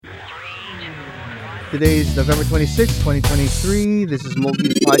Today is November 26, 2023. This is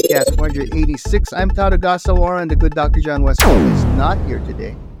MobileViews Podcast 486. I'm Todd Ogasawara, and the good Dr. John Westphal is not here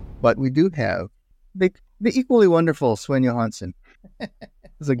today. But we do have the equally wonderful Sven Johannsen.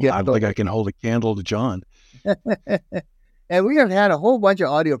 As a gift. I don't think I can hold a candle to John. And we have had a whole bunch of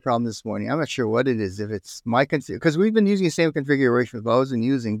audio problems this morning. I'm not sure what it is. If it's my because we've been using the same configuration we've always been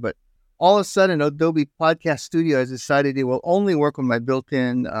using, but all of a sudden Adobe Podcast Studio has decided it will only work with my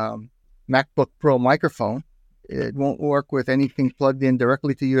built-in MacBook Pro microphone. It won't work with anything plugged in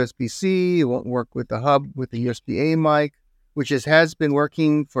directly to USB-C. It won't work with the hub with the USB-A mic, which has been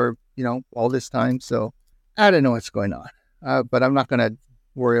working for all this time. So I don't know what's going on, but I'm not going to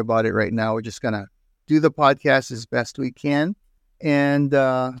worry about it right now. We're just going to do the podcast as best we can. And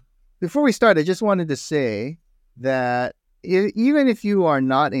before we start, I just wanted to say that even if you are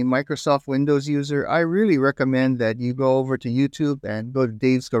not a Microsoft Windows user, I really recommend that you go over to YouTube and go to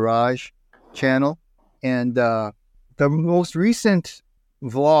Dave's Garage channel. And the most recent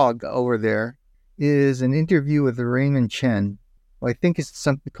vlog over there is an interview with Raymond Chen. Well, I think it's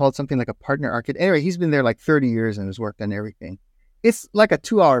called something like a partner architect. Anyway, he's been there like 30 years and has worked on everything. It's like a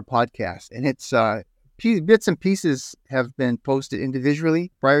 2-hour podcast, and it's bits and pieces have been posted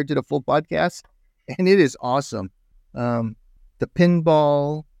individually prior to the full podcast, and it is awesome. The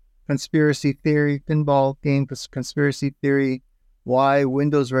pinball conspiracy theory, pinball game conspiracy theory, why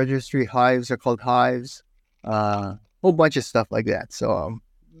Windows registry hives are called hives, whole bunch of stuff like that. So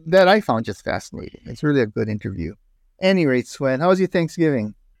that I found just fascinating. It's really a good interview. Any rate, Sven, how was your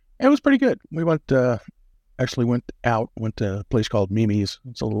Thanksgiving? It was pretty good. We went to a place called Mimi's.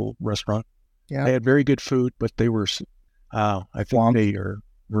 It's a little restaurant. Yeah. They had very good food, but they were, I think Swamped. they were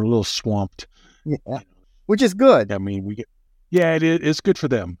a little swamped. Yeah. Which is good. I mean, it's good for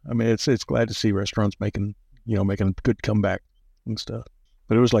them. I mean, it's glad to see restaurants making a good comeback and stuff.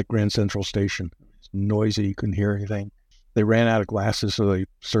 But it was like Grand Central Station. It's noisy. You couldn't hear anything. They ran out of glasses, so they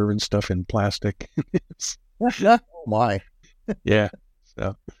serving stuff in plastic. Oh my. Yeah.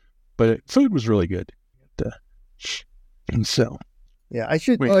 So, but food was really good. And so, Yeah, I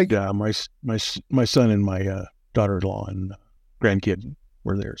should. my son and my daughter-in-law and grandkid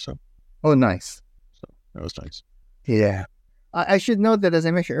were there. So Oh, nice. that was nice. Yeah. I should note that, as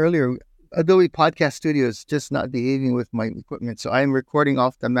I mentioned earlier, Adobe Podcast Studio is just not behaving with my equipment. So I'm recording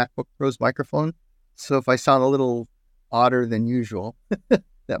off the MacBook Pro's microphone. So if I sound a little odder than usual,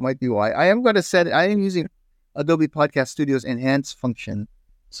 that might be why. I am using Adobe Podcast Studio's enhance function.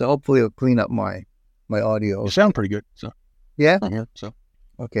 So hopefully it'll clean up my audio. You sound pretty good. So Yeah? so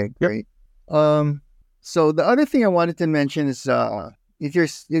Okay, great. So the other thing I wanted to mention is if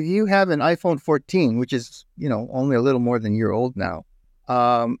you have an iPhone 14, which is only a little more than a year old now,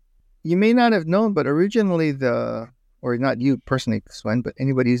 you may not have known, but originally or not you personally, Sven, but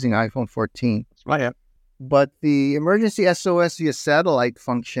anybody using iPhone 14, I am. but the emergency SOS via satellite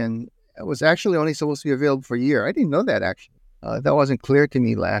function was actually only supposed to be available for a year. I didn't know that actually. That wasn't clear to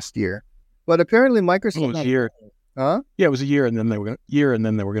me last year, but apparently Microsoft. It was a year. Huh? Yeah, it was a year, and then they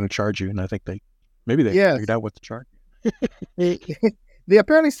were going to charge you, and I think they figured out what to charge. They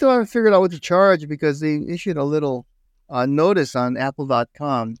apparently still haven't figured out what to charge because they issued a little notice on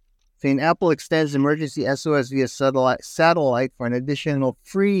Apple.com saying Apple extends emergency SOS via satellite for an additional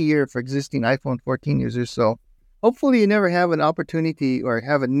free year for existing iPhone 14 users. So hopefully you never have an opportunity or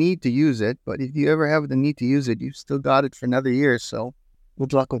have a need to use it. But if you ever have the need to use it, you've still got it for another year. So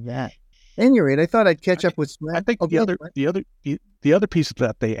good luck with that. At any rate, I thought I'd catch up with Sven. I think the other piece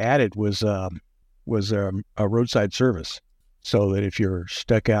that they added was a roadside service, so that if you're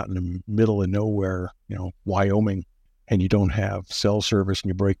stuck out in the middle of nowhere, Wyoming, and you don't have cell service and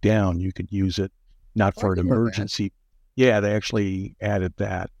you break down, you could use it not for an emergency. Yeah, they actually added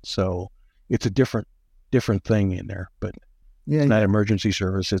that, so it's a different thing in there, but it's not emergency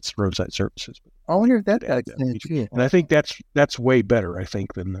service; it's roadside services. I wonder if that got extended too. And I think that's way better. I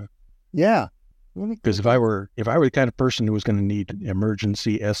think than the. Yeah. Because if I were the kind of person who was going to need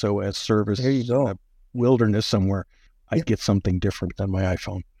emergency SOS service There you go. in a wilderness somewhere, I'd get something different than my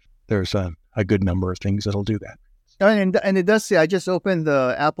iPhone. There's a good number of things that'll do that. And it does say, I just opened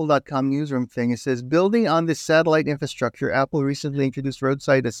the Apple.com newsroom thing. It says, building on this satellite infrastructure, Apple recently introduced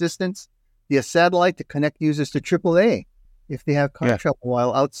roadside assistance via satellite to connect users to AAA if they have car trouble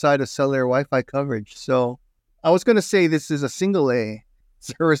while outside of cellular Wi-Fi coverage. So I was going to say this is a single A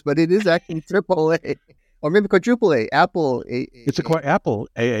service, but it is actually AAA or maybe quadruple A. Apple. It's Apple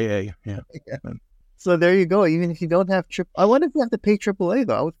AAA. Yeah. So there you go. Even if you don't have I wonder if you have to pay AAA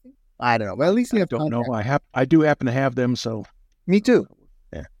though. I don't know. Well, at least you have. I don't know. I do happen to have them, so. Me too.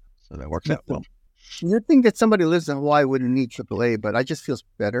 Yeah. So that works out well. You'd think that somebody who lives in Hawaii wouldn't need AAA, but I just feels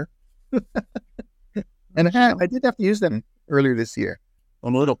better. And I did have to use them earlier this year. A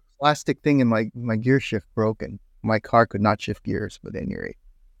little plastic thing in my gear shift broke, and my car could not shift gears. But at any rate.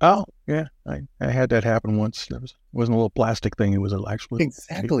 Oh, yeah. I had that happen once. It wasn't a little plastic thing. It was actually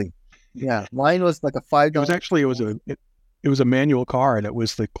Exactly. Yeah. Mine was like a $5. It was a manual car, and it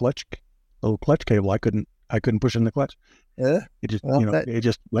was the little clutch cable. I couldn't push in the clutch. Yeah. It just, it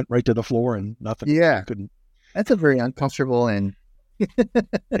just went right to the floor and nothing. Yeah. I couldn't. That's a very uncomfortable and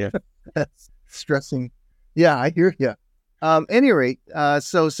that's stressing. Yeah, I hear you. Any rate,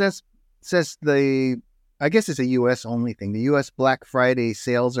 so says I guess it's a U.S. only thing. The U.S. Black Friday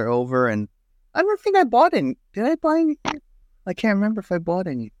sales are over, and I don't think I bought any. Did I buy anything? I can't remember if I bought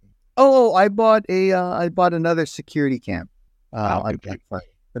anything. Oh, I bought another security cam on Black Friday,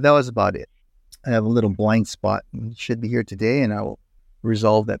 but that was about it. I have a little blind spot, and it should be here today, and I will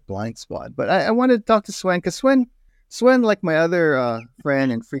resolve that blind spot. But I wanted to talk to Sven, because Sven, like my other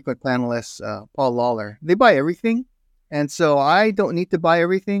friend and frequent panelist, Paul Lawler, they buy everything. And so I don't need to buy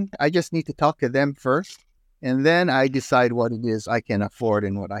everything. I just need to talk to them first. And then I decide what it is I can afford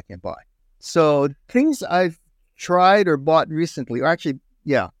and what I can buy. So things I've tried or bought recently, or actually,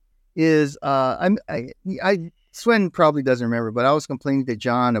 is Sven probably doesn't remember, but I was complaining to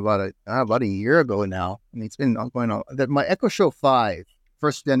John about a year ago now. I mean, it's been going on that my Echo Show 5,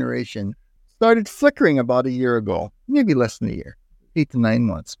 first generation, started flickering about a year ago, maybe less than a year, 8 to 9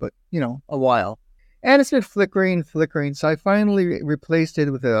 months, but a while. And it's been flickering. So I finally replaced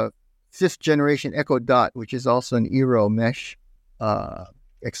it with a 5th generation Echo Dot, which is also an Eero mesh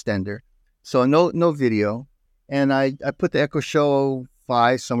extender. So no video. And I put the Echo Show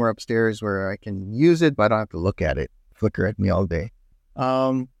 5 somewhere upstairs where I can use it, but I don't have to look at it, flicker at me all day.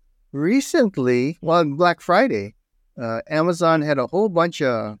 Recently, on Black Friday, Amazon had a whole bunch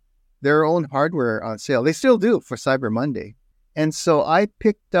of their own hardware on sale. They still do for Cyber Monday. And so I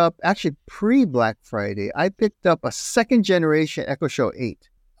picked up, actually pre-Black Friday, I picked up a 2nd generation Echo Show 8.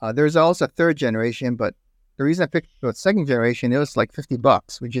 There's also a 3rd generation, but the reason I picked up a 2nd generation, it was like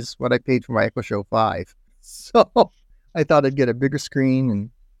 $50, which is what I paid for my Echo Show 5. So I thought I'd get a bigger screen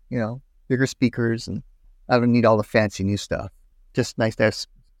and, bigger speakers, and I don't need all the fancy new stuff. Just nice to have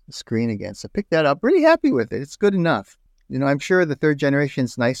a screen again. So I picked that up. Really happy with it. It's good enough. I'm sure the 3rd generation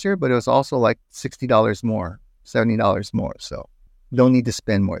is nicer, but it was also like $60 more, $70 more. So don't need to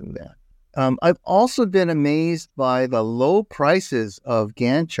spend more than that. I've also been amazed by the low prices of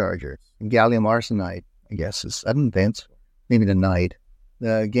GaN chargers. Gallium arsenide, I guess, I don't know, maybe the NIDE.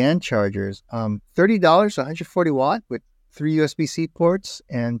 The GaN chargers, $30, 140 watt with 3 USB-C ports,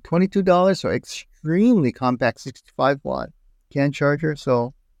 and $22 for extremely compact 65 watt GaN charger.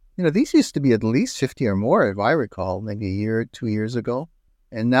 So, these used to be at least 50 or more, if I recall, maybe a year, 2 years ago.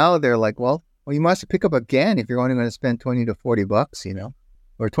 And now they're like, well, you must pick up a GaN if you're only going to spend $20 to $40,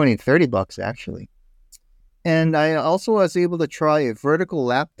 or $20 to $30 actually. And I also was able to try a vertical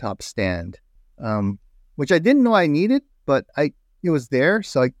laptop stand, which I didn't know I needed, but it was there,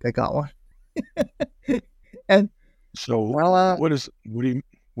 so I got one. And so, what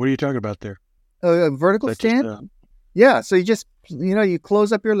are you talking about there? A vertical stand? Yeah, so you just you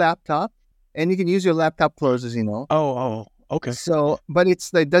close up your laptop, and you can use your laptop closers. Oh, okay. So, but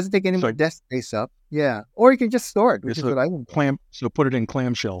it doesn't take any more desk space up. Yeah, or you can just store it, which is what I would. So put it in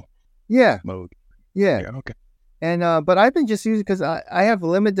clamshell. Yeah. Mode. Yeah. Okay. And but I've been just using, because I have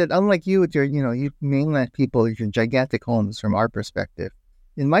limited, unlike you with your you mainland people, your gigantic homes from our perspective.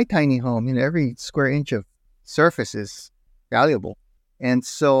 In my tiny home, every square inch of surface is valuable, and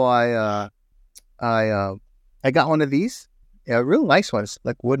so I got one of these, a real nice one. It's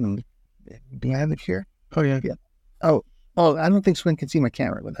like wooden. Do you have it here? Oh yeah. Oh, I don't think Sven can see my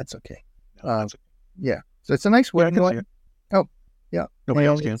camera, but that's okay. Yeah, so it's a nice wooden one. Oh, yeah. Nobody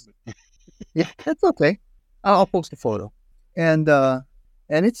else can. Yeah, that's okay. I'll post a photo. And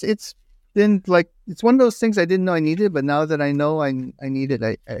it's been like, it's one of those things I didn't know I needed, but now that I know I need it,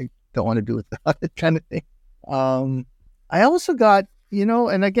 I don't want to do without it, kind of thing. I also got,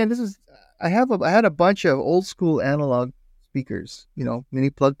 and again, I had a bunch of old school analog speakers, mini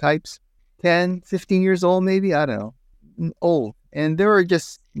plug types, 10, 15 years old, maybe, I don't know, old. And they were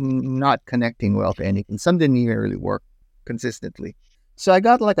just not connecting well to anything. Some didn't even really work consistently. So I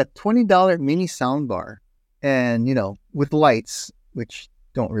got like a $20 mini soundbar, and, with lights, which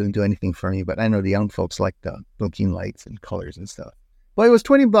don't really do anything for me, but I know the young folks like the blinking lights and colors and stuff. But it was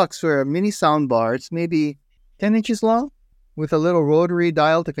 $20 for a mini soundbar. It's maybe 10 inches long with a little rotary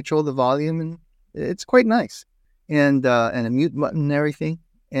dial to control the volume, and it's quite nice. And a mute button and everything.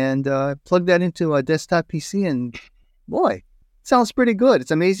 And plug that into a desktop PC, and boy, it sounds pretty good. It's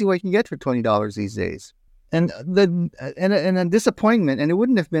amazing what you can get for $20 these days. and a disappointment, and it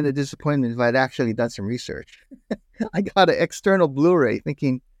wouldn't have been a disappointment if I'd actually done some research. I got an external Blu-ray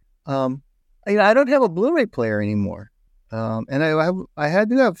thinking, I don't have a Blu-ray player anymore. And I had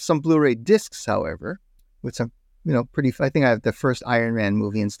to have some Blu-ray discs, however, with some, I think I have the first Iron Man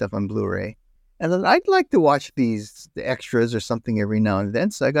movie and stuff on Blu-ray. And then I'd like to watch the extras or something every now and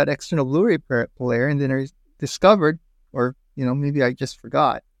then. So I got external Blu-ray player, and then I discovered, or, maybe I just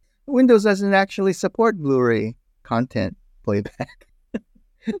forgot, Windows doesn't actually support Blu-ray content playback.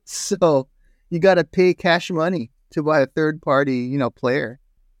 So you got to pay cash money to buy a third-party, player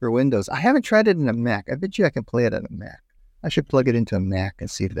for Windows. I haven't tried it in a Mac. I bet you I can play it on a Mac. I should plug it into a Mac and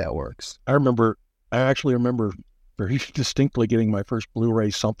see if that works. I actually remember very distinctly getting my first Blu-ray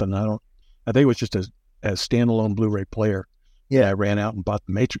something. I think it was just a standalone Blu-ray player. Yeah, I ran out and bought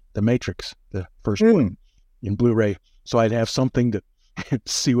the Matrix, the first one in Blu-ray, so I'd have something to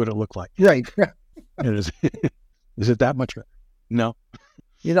see what it looked like. Right. Is it that much better? No.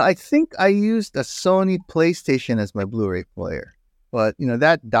 I think I used a Sony PlayStation as my Blu-ray player, but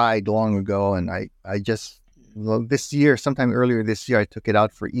that died long ago, and I just this year, sometime earlier this year, I took it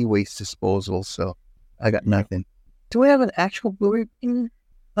out for e-waste disposal, so I got nothing. Do I have an actual Blu-ray player?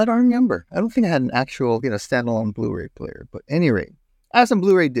 I don't remember. I don't think I had an actual, standalone Blu-ray player. But at any rate, I have some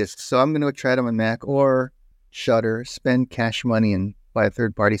Blu-ray discs, so I'm going to try them on Mac or Shutter, spend cash money and buy a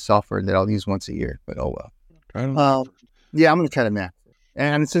third-party software that I'll use once a year. But oh well. Yeah, I'm going to try the Mac.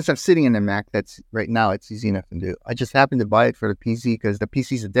 And since I'm sitting in the Mac, right now it's easy enough to do. I just happened to buy it for the PC because the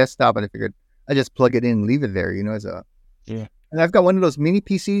PC's a desktop, and I figured I just plug it in and leave it there, Yeah. And I've got one of those mini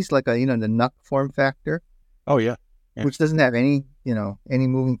PCs, like the NUC form factor. Oh, yeah. Which doesn't have any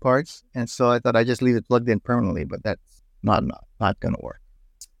moving parts. And so I thought I'd just leave it plugged in permanently, but that's not going to work.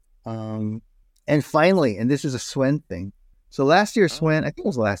 And finally, and this is a Sven thing. So last year, Sven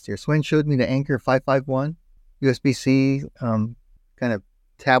showed me the Anker 551 USB-C kind of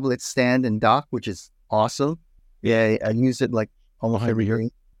tablet stand and dock, which is awesome. Yeah, I use it like almost every year.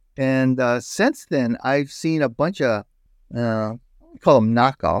 And since then, I've seen a bunch of call them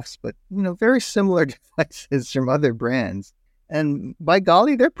knockoffs, but very similar devices from other brands, and by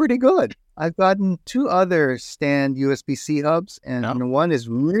golly, they're pretty good. I've gotten 2 other stand USB-C hubs, and one is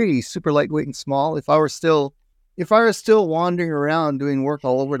really super lightweight and small. If I were still wandering around doing work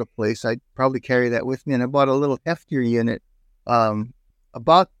all over the place, I'd probably carry that with me. And I bought a little heftier unit,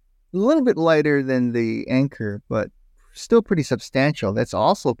 about a little bit lighter than the Anker, but still pretty substantial. That's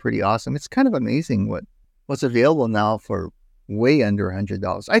also pretty awesome. It's kind of amazing what's available now for way under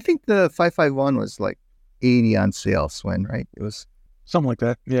 $100. I think the 551 was like $80 on sale, Sven, right? It was something like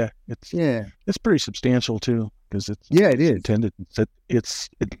that. Yeah, it's pretty substantial too, because it is intended. It's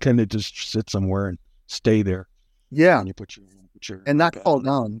intended to sit somewhere and stay there. Yeah, and you put your and not fall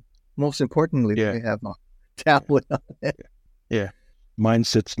down. Most importantly, they have a tablet on it. Yeah, mine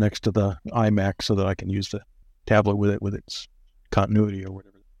sits next to the iMac so that I can use the tablet with its continuity or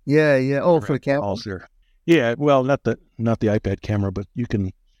whatever. Yeah. Oh, for the camera. There. Yeah, well, not the iPad camera, but you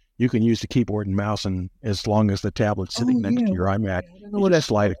can use the keyboard and mouse, and as long as the tablet's sitting next to your iMac, you just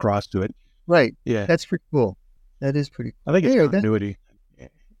slide across to it. Right. Yeah, that's pretty cool. That is pretty cool. I think it's continuity.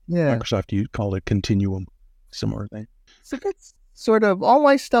 Yeah. Microsoft, you call it continuum, similar thing. So that's sort of, all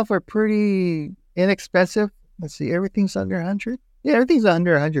my stuff are pretty inexpensive. Let's see, everything's under 100. Yeah, everything's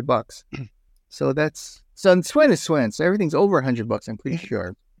under $100. So Sven is Sven, so everything's over $100. I'm pretty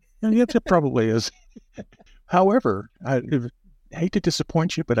sure. Yeah, it probably is. However, I hate to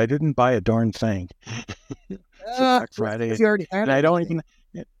disappoint you, but I didn't buy a darn thing. Black Friday, you already had and I don't even.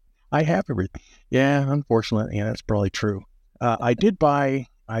 I have everything. Yeah, unfortunately, that's probably true. I did buy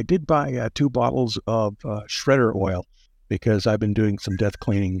 2 bottles of shredder oil because I've been doing some death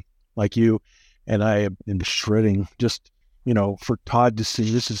cleaning like you, and I have been shredding just for Todd to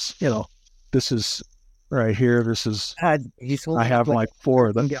see. This is right here. This is. I have like 4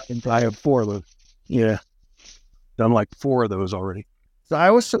 of them. I have 4 of those. Yeah, done like 4 of those already. So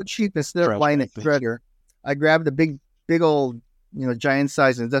I was so cheap, instead of buying a shredder, I grabbed a big old, giant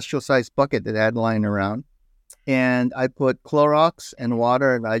size, industrial size bucket that I had lying around. And I put Clorox and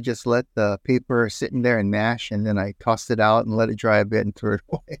water, and I just let the paper sit in there and mash, and then I tossed it out and let it dry a bit and threw it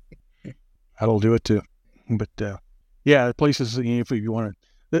away. That'll do it too. But yeah, places, if you want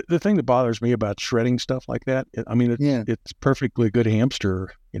to. The thing that bothers me about shredding stuff like that, it's perfectly good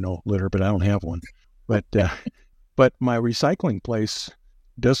hamster, litter, but I don't have one. But my recycling place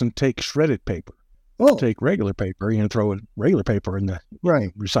doesn't take shredded paper. It'll take regular paper. Throw regular paper in the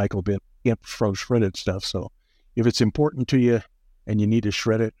recycle bin. You can't throw shredded stuff. So if it's important to you and you need to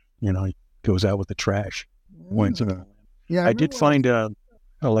shred it, it goes out with the trash. I did find an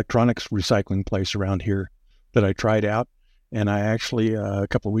electronics recycling place around here that I tried out. And I actually, a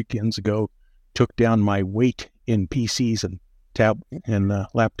couple of weekends ago, took down my weight in PCs and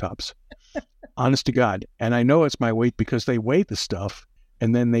laptops. Honest to God. And I know it's my weight because they weigh the stuff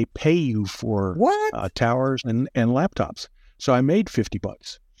and then they pay you for towers and laptops. So I made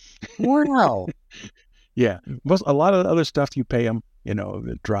 $50. Wow. Yeah. A lot of the other stuff you pay them,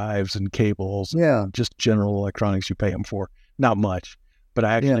 the drives and cables, just general electronics you pay them for. Not much. But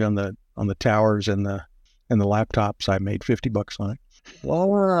I actually on the towers and the laptops, I made $50 on it.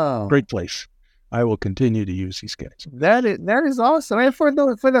 Wow. Great place. I will continue to use these guys. That is awesome. And for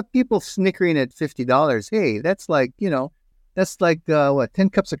the people snickering at $50, hey, that's like, that's like 10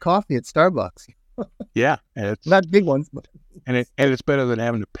 cups of coffee at Starbucks. Yeah, and it's not big ones, but it's better than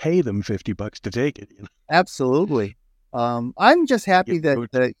having to pay them $50 to take it. Absolutely. I'm just happy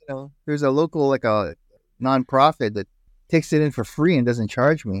that there's a local, like a nonprofit that takes it in for free and doesn't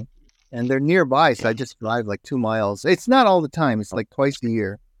charge me, and they're nearby, so I just drive like 2 miles. It's not all the time; it's like twice a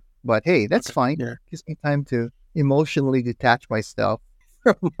year. But hey, that's fine. Yeah. It gives me time to emotionally detach myself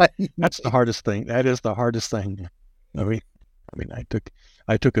from my. That's the hardest thing. That is the hardest thing. I mean,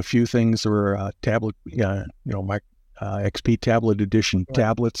 I took a few things that were tablet, my XP tablet edition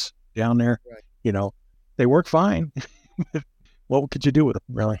tablets down there. Right. They work fine. What could you do with them,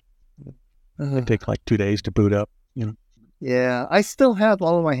 really? They take like 2 days to boot up. Yeah, I still have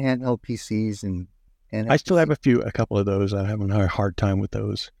all of my handheld PCs and I still have a couple of those. I'm having a hard time with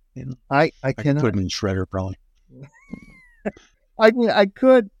those. I cannot put them in the shredder probably. I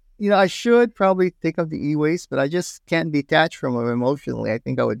could, I should probably take up the e-waste, but I just can't detach from them emotionally. I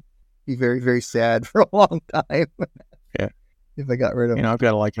think I would be very, very sad for a long time. Yeah. If I got rid of them. I've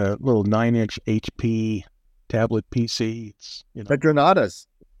got like a little 9-inch HP tablet PC. It's, The Granadas.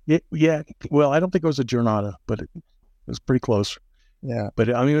 Yeah. Well, I don't think it was a Giornata, but it was pretty close. Yeah. But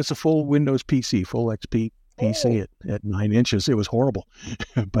it's a full Windows PC, full XP PC at 9 inches. It was horrible.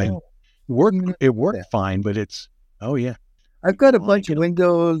 But it worked fine, but I've got a bunch of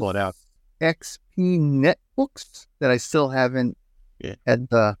Windows XP netbooks that I still haven't had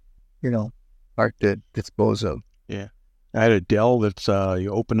the, heart to dispose of. Yeah. I had a Dell that's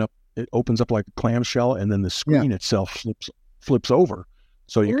it opens up like a clamshell, and then the screen itself flips over.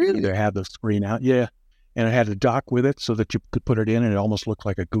 So you can either have the screen out. Yeah. And it had a dock with it so that you could put it in, and it almost looked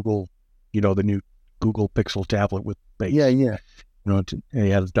like a Google, the new Google Pixel tablet with base. Yeah, yeah. And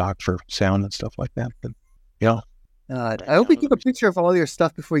you had a dock for sound and stuff like that. But, I hope you took a picture of all your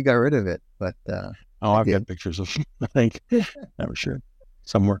stuff before you got rid of it. But I've got pictures of, I think, I'm sure,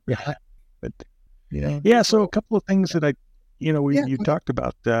 somewhere. Yeah. But yeah. So a couple of things that you talked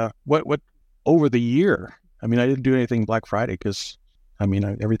about. What over the year? I mean, I didn't do anything Black Friday because,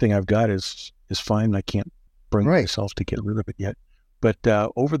 everything I've got is fine. I can't bring myself to get rid of it yet. But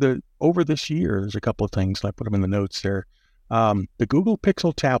over this year, there's a couple of things. I put them in the notes there. The Google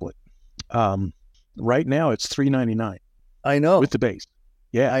Pixel tablet. Right now it's $399. I know, with the base.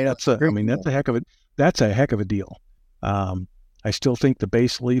 Yeah, I know. That's a heck of it. That's a heck of a deal. I still think the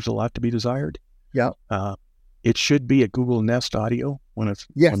base leaves a lot to be desired. Yeah. It should be a Google Nest Audio when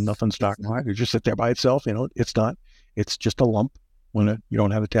nothing's talking about it. It just sit there by itself. It's not. It's just a lump when you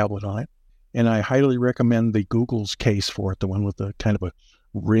don't have a tablet on it. And I highly recommend the Google's case for it, the one with the kind of a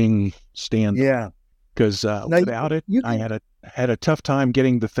ring stand. Yeah. Because without it, I had a tough time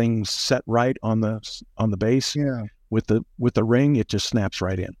getting the thing set right on the base. Yeah. With the ring, it just snaps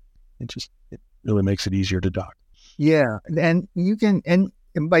right in. It really makes it easier to dock. Yeah, and you can, and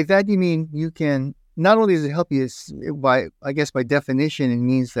by that you mean you can. Not only does it help you, by definition, it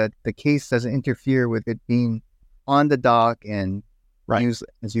means that the case doesn't interfere with it being on the dock and used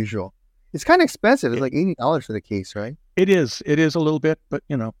as usual. It's kind of expensive. It's like $80 for the case, right? It is. It is a little bit, but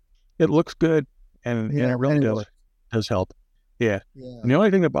it looks good, and it really does help. Yeah. And the only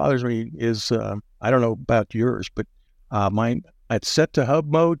thing that bothers me is I don't know about yours, but mine, it's set to hub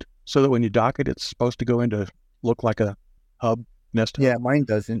mode so that when you dock it, it's supposed to go into look like a hub Nest hub. Yeah, mine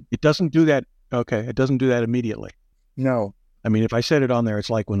doesn't. It doesn't do that. Okay, it doesn't do that immediately. No. If I set it on there, it's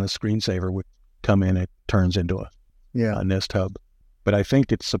like when the screensaver would come in, it turns into a Nest hub. But I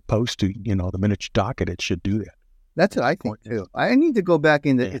think it's supposed to, the minute you dock it, it should do that. That's what I think too. I need to go back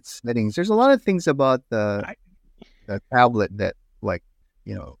into its settings. There's a lot of things about the tablet that,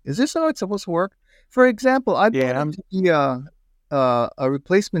 is this how it's supposed to work? For example, I bought a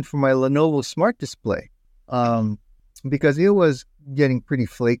replacement for my Lenovo Smart Display because it was getting pretty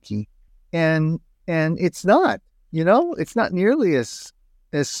flaky, and it's not. It's not nearly as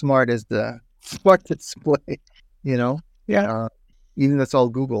smart as the Smart Display. Yeah. Even that's all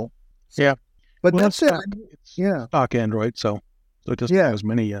Google. Yeah. But that's it. It's stock Android, so it doesn't have as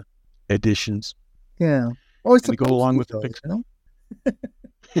many additions. Yeah. Oh, it's and to go along with the Pixel.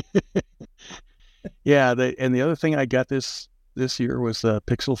 Yeah, and the other thing I got this year was the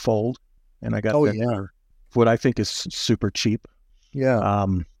Pixel Fold, and I got that for what I think is super cheap. Yeah.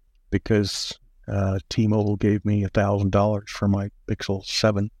 Because T-Mobile gave me $1,000 for my Pixel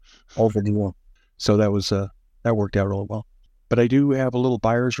 7. Over the wall. So that was that worked out really well. But I do have a little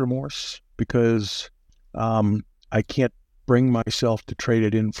buyer's remorse because I can't bring myself to trade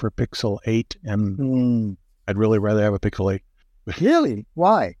it in for Pixel 8, and I'd really rather have a Pixel 8. Really?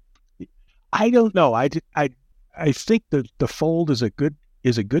 Why? I don't know. I think the Fold is a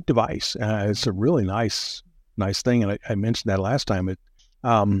good device. It's a really nice thing, and I mentioned that last time.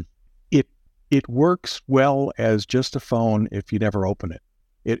 It works well as just a phone if you never open it.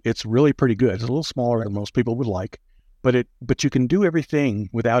 It's really pretty good. It's a little smaller than most people would like, but you can do everything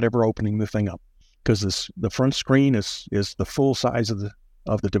without ever opening the thing up, because the front screen is the full size of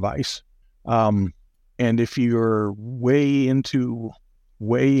the device. And if you're way into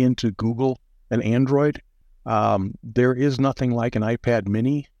Google and Android, there is nothing like an iPad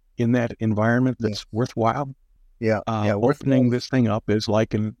mini in that environment that's worthwhile. Yeah. Opening this thing up is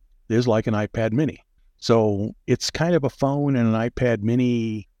like an iPad mini. So it's kind of a phone and an iPad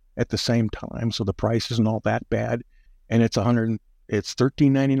mini at the same time. So the price isn't all that bad, and it's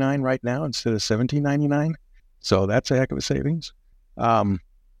 $13.99 right now instead of $17.99. So that's a heck of a savings.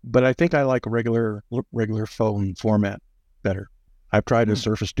 But I think I like a regular phone format better. I've tried a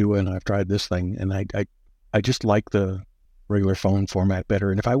Surface Duo and I've tried this thing, and I just like the regular phone format better.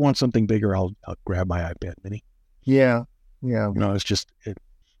 And if I want something bigger, I'll grab my iPad mini. Yeah. It's just it.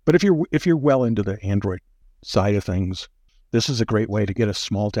 But if you're well into the Android side of things, this is a great way to get a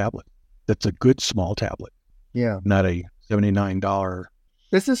small tablet. That's a good small tablet. Yeah. Not a $79.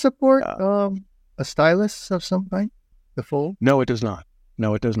 Does it support a stylus of some kind? The Fold? No, it does not.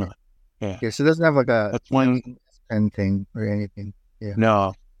 Yeah. Okay, so it doesn't have like a pen thing or anything. Yeah.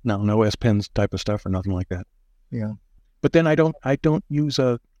 No S Pens type of stuff or nothing like that. Yeah. But then I don't use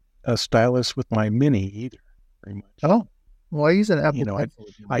a stylus with my Mini either very much. Oh. Well, I use an Apple Pencil.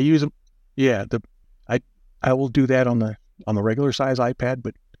 I use them. Yeah, I will do that on the regular size iPad,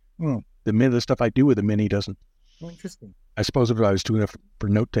 but the stuff I do with the Mini doesn't. Oh, interesting. I suppose if I was doing it for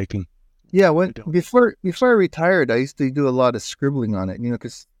note taking. Yeah, before I retired, I used to do a lot of scribbling on it.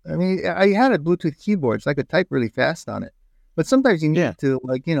 Because I had a Bluetooth keyboard, so I could type really fast on it. But sometimes you need to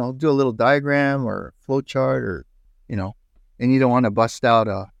do a little diagram or flowchart, or and you don't want to bust out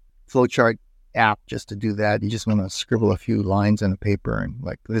a flowchart app just to do that. You just want to scribble a few lines on a paper and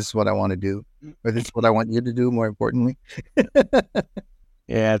this is what I want to do, or this is what I want you to do, more importantly.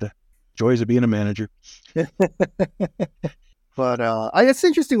 Yeah, the joys of being a manager. But it's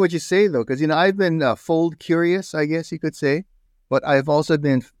interesting what you say, though, because I've been Fold curious, I guess you could say, but I've also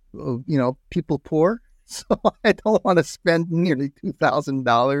been people poor, so I don't want to spend nearly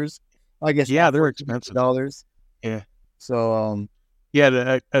 $2,000. I guess they're expensive dollars. Yeah. So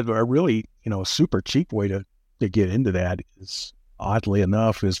a really a super cheap way to get into that is, oddly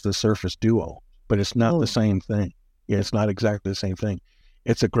enough, is the Surface Duo, but it's not the same thing. Yeah, it's not exactly the same thing.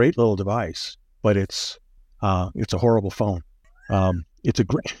 It's a great little device, but it's a horrible phone. It's a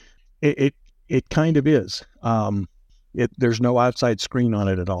great. It kind of is. There's no outside screen on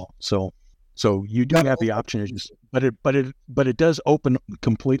it at all. So you do have the option, but it does open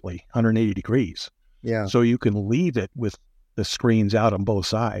completely 180 degrees. Yeah. So you can leave it with the screens out on both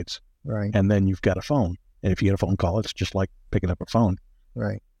sides, right? And then you've got a phone. And if you get a phone call, it's just like picking up a phone,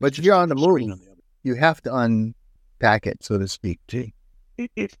 right? But if you're on the move, you have to unpack it, so to speak. Gee,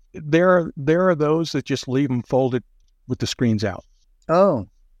 there are those that just leave them folded with the screens out. Oh,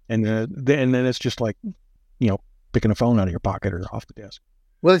 and then it's just like picking a phone out of your pocket or off the desk.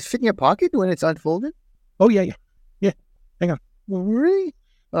 Well, it's fit in your pocket when it's unfolded? Oh, yeah. Hang on. Well, really?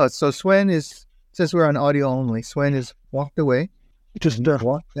 Oh, so Sven is, since we're on audio only, Sven is walked away. Just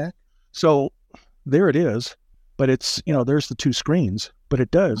walked back. So there it is, but it's, there's the two screens, but it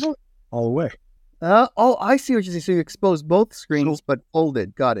does all the way. I see what you're saying. So you expose both screens, but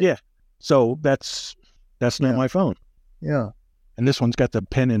folded. Got it. Yeah. So that's not my phone. Yeah. And this one's got the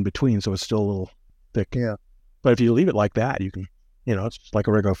pen in between, so it's still a little thick. Yeah. But if you leave it like that, you can, it's just like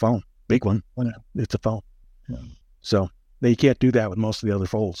a regular phone. Big one. It's a phone. Yeah. So you can't do that with most of the other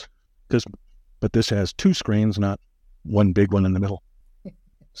folds. But this has two screens, not one big one in the middle.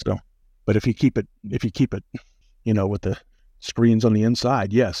 So, but if you keep it, with the screens on the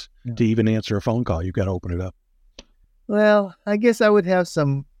inside, yes, to even answer a phone call, you've got to open it up. Well, I guess I would have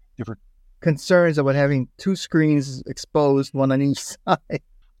some different concerns about having two screens exposed, one on each side.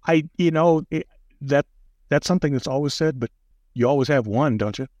 That's something that's always said, but you always have one,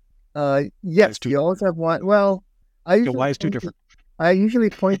 don't you? Yes, you always have one. Well, I usually why is two different? I usually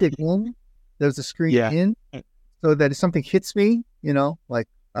point it in. There's a screen in, so that if something hits me, like,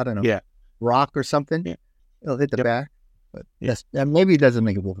 I don't know, rock or something, it'll hit the back. But maybe it doesn't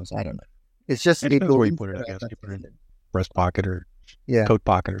make a difference. I don't know. It's just it depends where you put it. I guess you put it in breast pocket or coat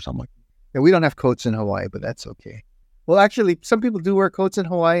pocket or something. Yeah, we don't have coats in Hawaii, but that's okay. Well, actually, some people do wear coats in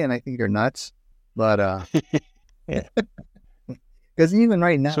Hawaii, and I think they're nuts. But because even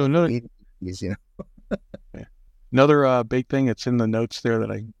right now, so another big thing that's in the notes there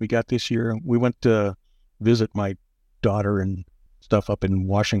that we got this year. We went to visit my daughter and stuff up in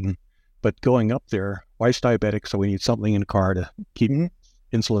Washington, but going up there, wife's diabetic, so we need something in the car to keep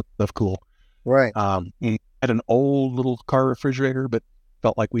insulin stuff cool. Right. We had an old little car refrigerator, but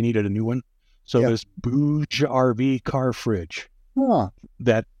felt like we needed a new one. So this Booge RV car fridge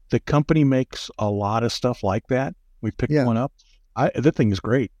that the company makes a lot of stuff like that. We picked one up. The thing is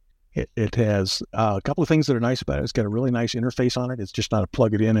great. It has a couple of things that are nice about it. It's got a really nice interface on it. It's just not a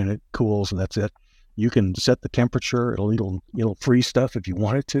plug it in and it cools and that's it. You can set the temperature. It'll freeze stuff if you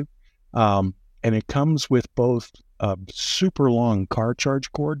want it to. And it comes with both a super long car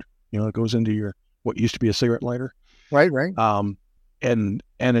charge cord. It goes into what used to be a cigarette lighter. Right. And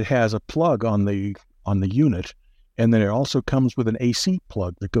it has a plug on the unit, and then it also comes with an AC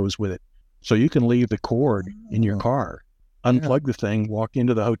plug that goes with it. So you can leave the cord in your car, unplug the thing, walk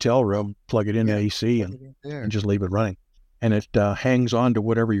into the hotel room, plug it into AC, and just leave it running. And it hangs on to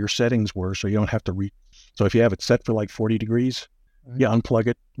whatever your settings were, so you don't have to So if you have it set for like 40 degrees, unplug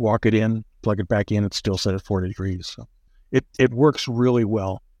it, walk it in, plug it back in, it's still set at 40 degrees. So it works really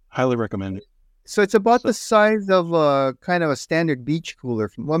well. Highly recommend it. So it's about the size of kind of a standard beach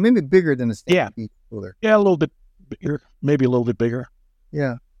cooler. Well, maybe bigger than a standard beach cooler. Yeah, a little bit bigger, maybe a little bit bigger.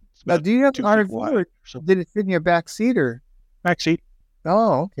 Yeah. Now, do you have an RV, or did it fit in your back seat or? Back seat.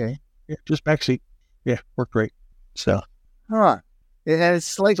 Oh, okay. Yeah, just back seat. Yeah, worked great. So. It has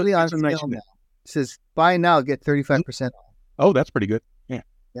slightly on sale now. It says, buy now, get 35% off. Oh, that's pretty good.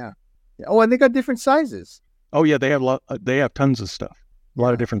 Yeah. Oh, and they got different sizes. Oh, yeah, they have tons of stuff. A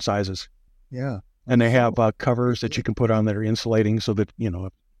lot of different sizes. Yeah. And they have covers that you can put on that are insulating so that,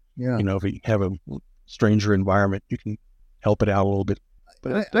 if you have a stranger environment, you can help it out a little bit.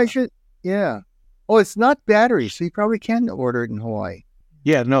 But Oh, it's not battery, so you probably can order it in Hawaii.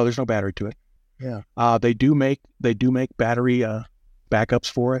 Yeah, no, there's no battery to it. Yeah. They do make battery backups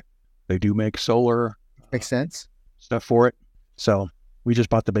for it. They do make solar Makes sense. stuff for it. So we just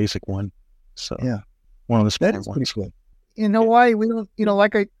bought the basic one. So one of the smaller ones. Pretty cool. In Hawaii, we don't,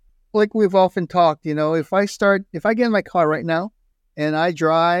 like we've often talked, if I get in my car right now and I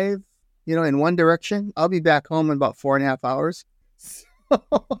drive, in one direction, I'll be back home in about 4.5 hours.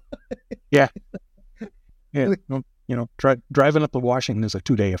 Yeah. Driving up to Washington is a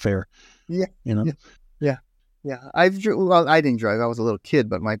 2-day affair. Yeah. Yeah. I didn't drive. I was a little kid,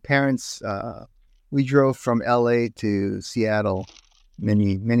 but my parents, we drove from LA to Seattle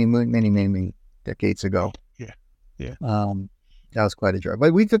many decades ago. Yeah. That was quite a drive,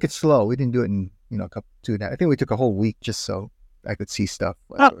 but we took it slow. We didn't do it in, I think we took a whole week just so I could see stuff.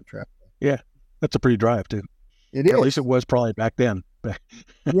 Yeah. That's a pretty drive too. It is. At least it was probably back then.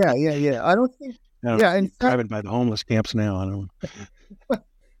 Yeah. I don't think. And driving by the homeless camps now. I don't know.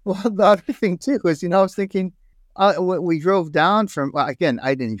 Well, the other thing too was, I was thinking, we drove down from. Well, again,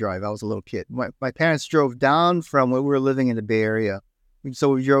 I didn't drive. I was a little kid. My parents drove down from where we were living in the Bay Area, so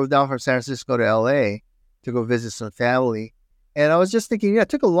we drove down from San Francisco to L.A. to go visit some family. And I was just thinking, it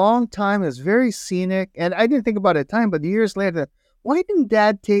took a long time. It was very scenic, and I didn't think about it at the time. But years later, why didn't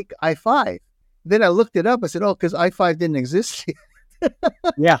Dad take I-5? Then I looked it up. I said, because I-5 didn't exist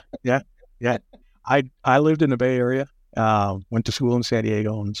yet. Yeah. I lived in the Bay Area, went to school in San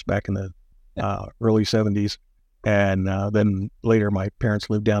Diego, and it's back in the early 70s. And then later my parents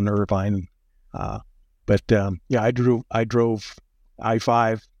lived down in Irvine. I drove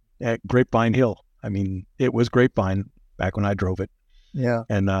I-5 at Grapevine Hill. I mean, it was Grapevine back when I drove it. Yeah.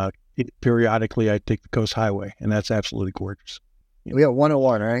 And periodically I'd take the Coast Highway, and that's absolutely gorgeous. We have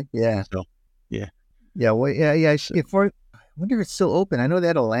 101, right? Yeah. So, yeah. Yeah. Well, yeah. I wonder if it's still open. I know they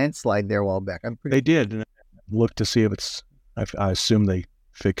had a landslide there a while back. They did. And I looked to see if I assume they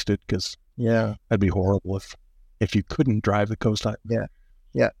fixed it, because that'd be horrible if you couldn't drive the Coast Highway.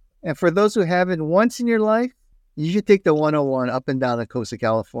 Yeah. And for those who haven't, once in your life, you should take the 101 up and down the coast of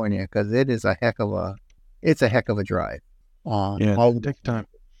California, because it is a heck of a drive. Take time.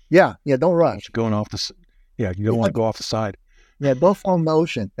 Yeah. Don't rush. Going off you don't want to go off the side. Yeah, go from the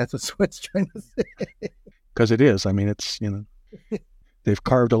ocean. That's what Swen's trying to say. Because it is. I mean, it's, they've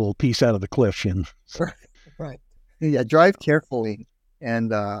carved a little piece out of the cliff. Right. Yeah, drive carefully.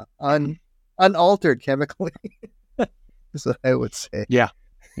 and unaltered chemically. That's what I would say. Yeah.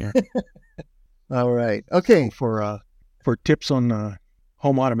 All right. Okay. So for tips on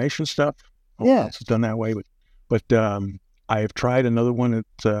home automation stuff, it's done that way. But I have tried another one.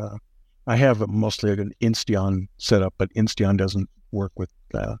 I have mostly an Insteon setup, but Insteon doesn't work with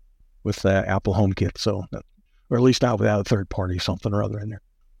the Apple HomeKit, so or at least not without a third party something or other in there.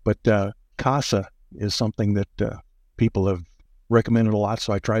 But Casa is something that people have recommended a lot,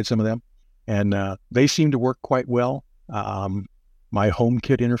 so I tried some of them, and they seem to work quite well. My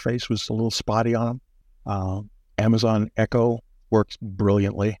HomeKit interface was a little spotty on them. Amazon Echo works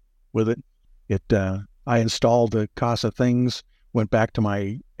brilliantly with it. I installed the Casa things, went back to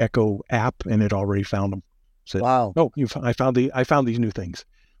my Echo app, and it already found them. Said, wow! Oh, I found these new things.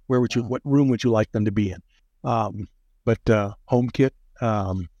 What room would you like them to be in? But HomeKit,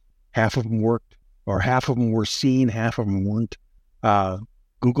 half of them worked, or half of them were seen, half of them weren't.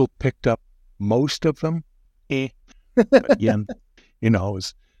 Google picked up most of them. But again,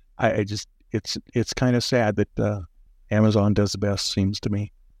 it's kind of sad that Amazon does the best, seems to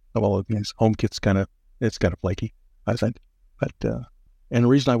me, of all of these. HomeKit's kind of flaky, I think. But and the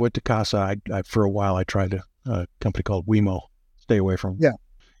reason I went to Casa, I for a while I tried a company called Wemo. Stay away from them.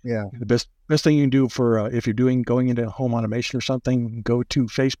 Yeah. The best thing you can do for if you're going into home automation or something, go to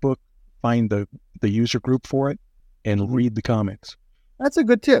Facebook, find the user group for it, and read the comments. That's a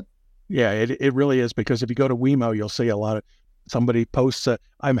good tip. Yeah, it really is, because if you go to Wemo, you'll see a lot of somebody posts,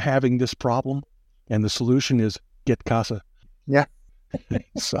 I'm having this problem, and the solution is get Casa. Yeah.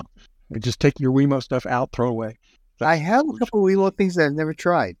 So just take your Wemo stuff out, throw away. I have a couple of Wemo things that I've never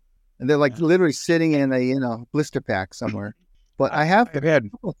tried, and they're like literally sitting in a blister pack somewhere. But I've had a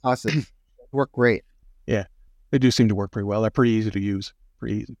couple of Casas work great. Yeah, they do seem to work pretty well. They're pretty easy to use,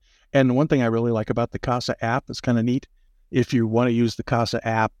 pretty easy. And one thing I really like about the Casa app is kind of neat. If you want to use the Casa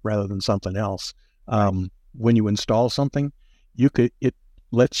app rather than something else, when you install something, it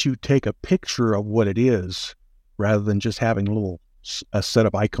lets you take a picture of what it is rather than just having a set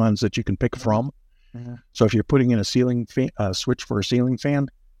of icons that you can pick from. Mm-hmm. So if you're putting in a ceiling switch for a ceiling fan,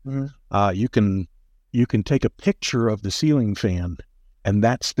 you can take a picture of the ceiling fan, and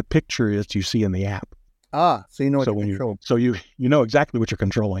that's the picture that you see in the app. So you know what you're controlling. So you know exactly what you're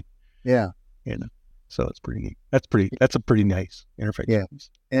controlling. Yeah. So it's pretty neat. That's a pretty nice interface. Yeah.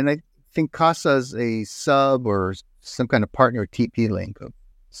 And I think Casa is a sub or some kind of partner with TP-Link of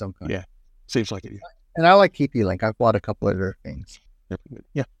some kind. Yeah. Seems like it. Yeah. And I like TP-Link. I've bought a couple of their things.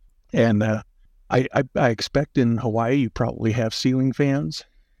 Yeah. And I expect in Hawaii you probably have ceiling fans.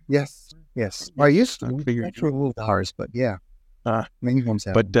 Yes. I used to. I removed ours, but yeah. Many homes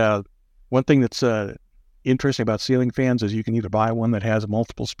have. But one thing that's interesting about ceiling fans is you can either buy one that has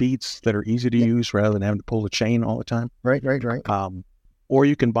multiple speeds that are easy to use rather than having to pull the chain all the time. Right. Or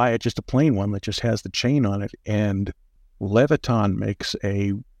you can buy it just a plain one that just has the chain on it. And Leviton makes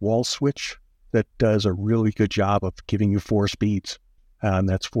a wall switch that does a really good job of giving you 4 speeds. And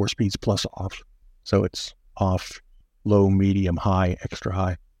that's 4 speeds plus off. So it's off, low, medium, high, extra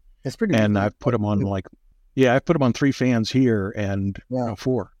high. It's pretty. And I've put them on I've put them on 3 fans here and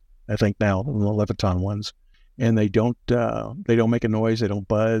 4, I think now, the Leviton ones. And they don't make a noise. They don't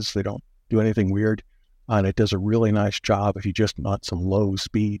buzz. They don't do anything weird. And it does a really nice job if you just want some low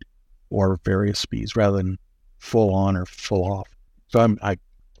speed or various speeds rather than full on or full off. So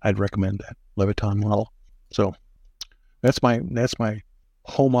I'd recommend that Leviton model. So that's my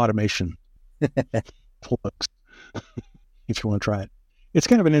home automation plug, if you want to try it. It's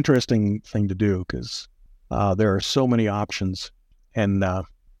kind of an interesting thing to do because there are so many options, and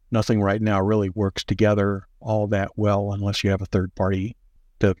nothing right now really works together all that well unless you have a third party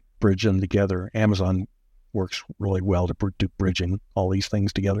to bridge them together. Amazon works really well to do bridging all these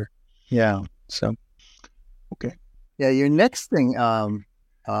things together. Yeah. So, okay. Yeah, your next thing, I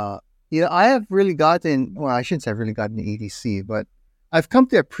have really gotten, well, I shouldn't say I've really gotten the EDC, but I've come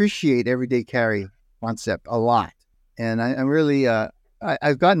to appreciate everyday carry concept a lot. And I'm really,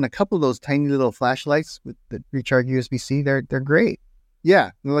 I've gotten a couple of those tiny little flashlights with the recharge USB-C. They're great.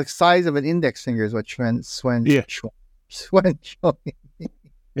 Yeah, they're like size of an index finger is what Sven showed me.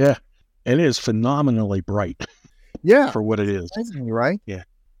 Yeah, and it is phenomenally bright. Yeah, for what it is, right? Yeah.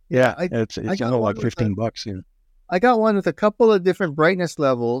 It's like $15. You know. I got one with a couple of different brightness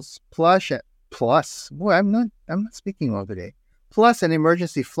levels. Plus. Boy, I'm not speaking well today. Plus an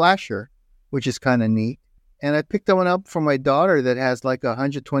emergency flasher, which is kind of neat. And I picked one up for my daughter that has like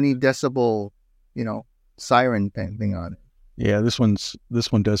 120 decibel, siren thing on it. Yeah, this one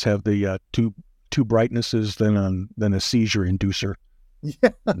does have the two brightnesses, then a seizure inducer.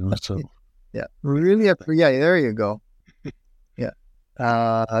 Yeah. So yeah, really. Yeah, there you go. Yeah.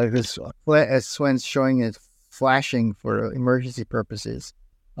 As Sven's showing it, flashing for emergency purposes.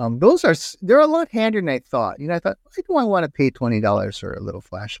 They're a lot handier than I thought. I thought, why do I want to pay $20 for a little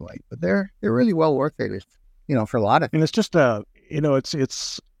flashlight? But they're really well worth it. For a lot of. And it's just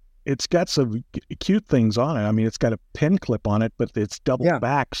it's got some cute things on it. I mean, it's got a pen clip on it, but it's double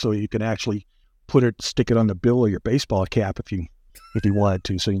back, so you can actually stick it on the bill of your baseball cap if you wanted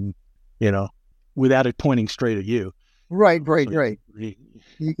to. So without it pointing straight at you. Right.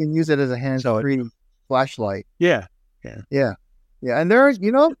 You can use it as a hands-free flashlight. Yeah. And there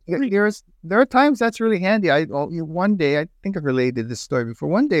are times that's really handy. One day, I think I've related this story before.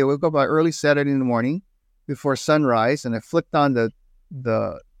 One day, I woke up early Saturday in the morning before sunrise, and I flicked on the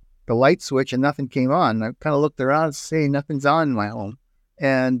light switch, and nothing came on. I kind of looked around, saying nothing's on in my home,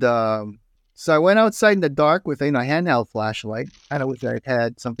 and so I went outside in the dark with a handheld flashlight. I don't wish I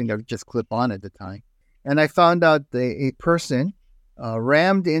had something that would just clip on at the time, and I found out a person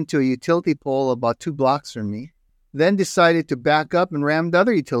rammed into a utility pole about 2 blocks from me. Then decided to back up and ram the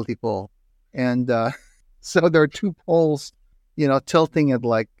other utility pole. And so there are 2 poles, tilting at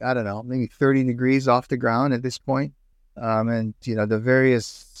I don't know, maybe 30 degrees off the ground at this point. And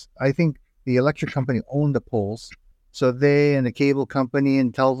I think the electric company owned the poles. So they and the cable company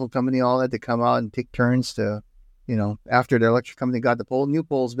and telephone company all had to come out and take turns to, after the electric company got the new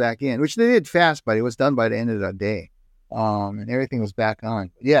poles back in, which they did fast, but it was done by the end of the day. And everything was back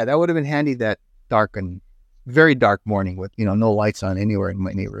on. Yeah, that would have been handy that very dark morning with, no lights on anywhere in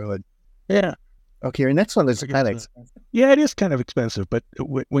my neighborhood. Yeah. Okay, your next one is kind of expensive. Yeah, it is kind of expensive, but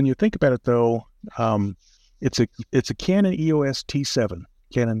when you think about it, though, it's a Canon EOS T7,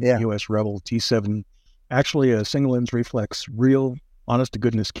 EOS Rebel T7, actually a single lens reflex, real honest to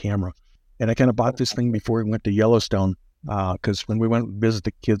goodness camera. And I kind of bought this thing before we went to Yellowstone, because when we went to visit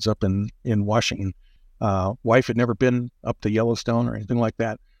the kids up in Washington, wife had never been up to Yellowstone or anything like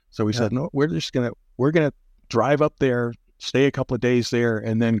that. So we said, no, we're gonna drive up there, stay a couple of days there,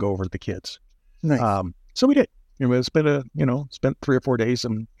 and then go over to the kids. Nice. So we did. Spent 3 or 4 days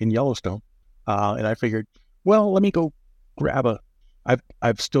in Yellowstone, and I figured, well, let me go grab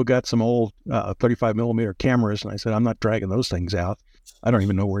I've still got some old 35 millimeter cameras, and I said, I'm not dragging those things out. I don't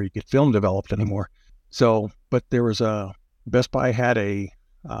even know where you get film developed anymore. So, but there was Best Buy had a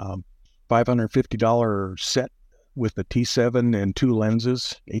 $550 set with the T7 and 2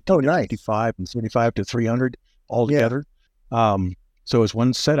 lenses, 18 to 55 and 75 to 300 all together. So it's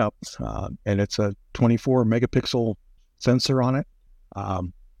one setup, and it's a 24 megapixel sensor on it.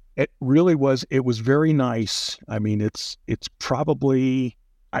 It was very nice. I mean, it's probably,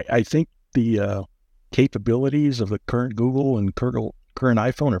 I think the capabilities of the current Google and current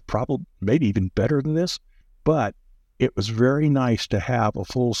iPhone are probably maybe even better than this, but it was very nice to have a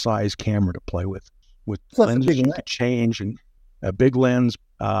full size camera to play with lenses you could change, and a big lens.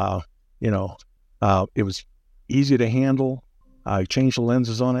 It was easy to handle. I changed the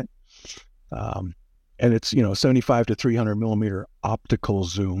lenses on it, and it's 75 to 300 millimeter optical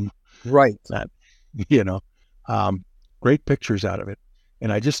zoom. Right. That great pictures out of it.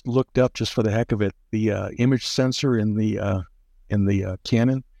 And I just looked up, just for the heck of it, the image sensor in the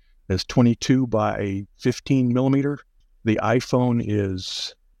Canon is 22 by 15 millimeter. The iPhone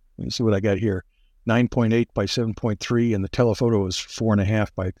is, let me see what I got here, 9.8 by 7.3, and the telephoto is 4.5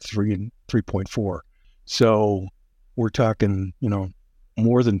 by 3 and 3.4. So we're talking,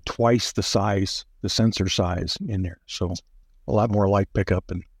 more than twice the sensor size in there. So a lot more light pickup,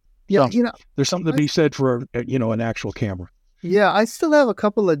 and there's something to be said for an actual camera. Yeah, I still have a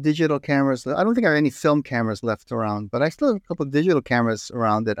couple of digital cameras. I don't think I have any film cameras left around, but I still have a couple of digital cameras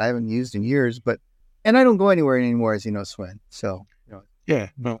around that I haven't used in years. And I don't go anywhere anymore, as you know, Sven. So yeah.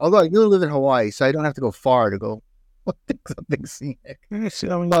 No. Although I do live in Hawaii, so I don't have to go far to go something scenic. You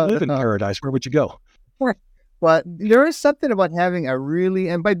live in paradise. Where would you go? But there is something about having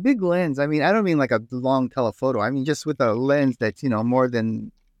and by big lens, I mean, I don't mean like a long telephoto. I mean, just with a lens that's, more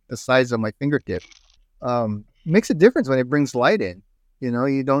than the size of my fingertip, makes a difference when it brings light in.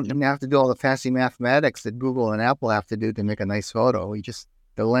 You don't have to do all the fancy mathematics that Google and Apple have to do to make a nice photo.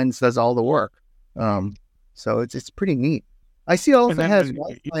 The lens does all the work. So it's pretty neat. I see also has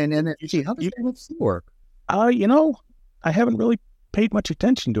Wi-Fi and NFC. How does NFC work? I haven't really paid much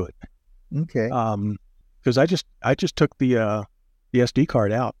attention to it. Okay. Because I just took the SD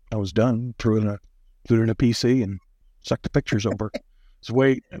card out. I was done, threw it in a PC and sucked the pictures over. It's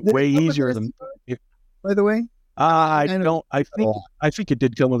way easier than. By the way, I think it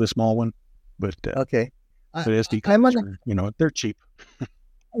did come with a small one, but okay. But SD cards, they're cheap.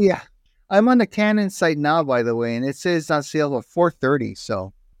 Yeah, I'm on the Canon site now, by the way, and it says on sale for $430.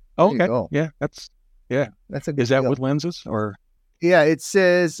 So okay, yeah, that's a good is that deal. with lenses or? Yeah, it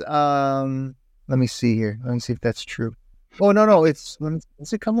says, let me see here. Let me see if that's true. Oh, no. Does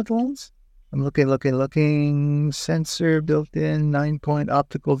it come with lens? I'm looking. Sensor built in, 9-point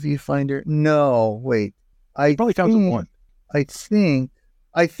optical viewfinder. No, wait. Probably comes with one. I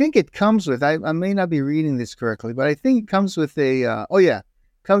think it comes with, I may not be reading this correctly, but I think it comes with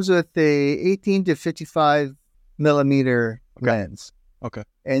comes with a 18 to 55 millimeter lens. Okay.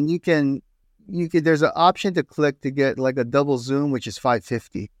 And you can, there's an option to click to get like a double zoom, which is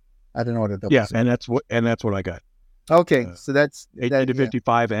 550. I don't know what a double zoom. And that's what I got. Okay. So that's 18 to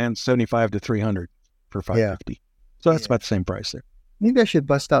 55 and 75 to 300 for 550. So that's about the same price there. Maybe I should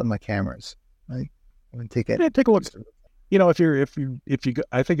bust out my cameras. Right? Take a look.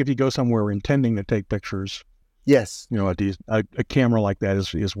 I think if you go somewhere intending to take pictures, yes, a camera like that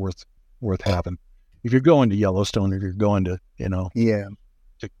is worth having. If you're going to Yellowstone, if you're going to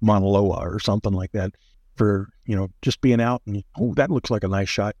to Mauna Loa or something like that, for just being out and that looks like a nice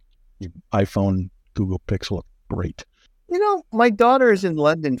shot. Your iPhone, Google Pixel look great. My daughter is in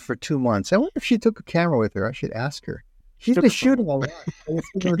London for 2 months. I wonder if she took a camera with her. I should ask her. She's been shooting a lot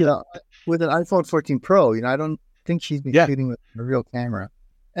with an iPhone 14 Pro. I don't think she's been shooting with a real camera.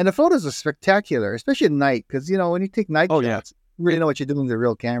 And the photos are spectacular, especially at night, because, when you take night shots, you really know what you're doing with the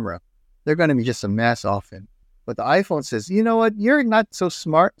real camera. They're going to be just a mess often. But the iPhone says, you know what, you're not so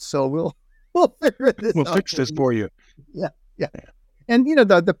smart, so we'll figure this out. We'll fix this for you. Yeah. And,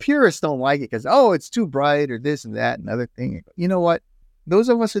 the purists don't like it because, it's too bright or this and that and other thing. You know what? Those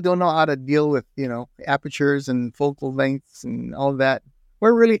of us who don't know how to deal with, apertures and focal lengths and all that,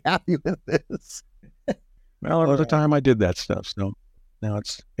 we're really happy with this. Well, there was a time I did that stuff, so now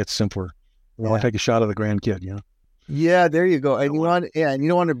it's simpler. I take a shot of the grandkid, Yeah, there you go. And you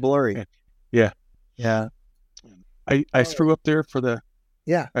don't want it blurry. Yeah. Yeah. I threw up there for the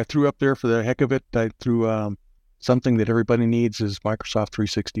heck of it. I threw something that everybody needs is Microsoft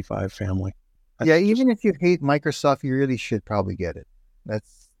 365 family. Even if you hate Microsoft, you really should probably get it.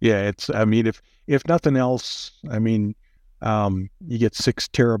 If nothing else, you get 6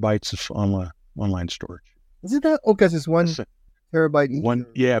 terabytes of online storage. Is it that? Oh, because it's 1 terabyte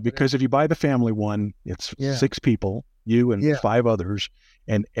each. Because if you buy the family one, it's 6 people, you and 5 others,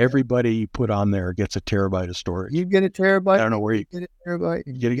 and everybody you put on there gets a terabyte of storage. You get a terabyte? I don't know where you get a terabyte.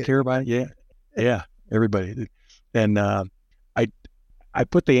 You get a terabyte? Yeah, everybody. And I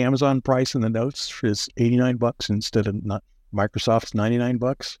put the Amazon price in the notes. It's $89 instead of not Microsoft's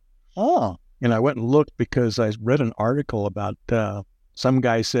 $99. Oh. And I went and looked because I read an article about some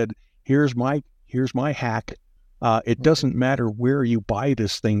guy said, here's my hack. It doesn't matter where you buy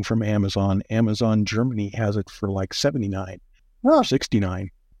this thing from Amazon. Amazon Germany has it for like $79 or $69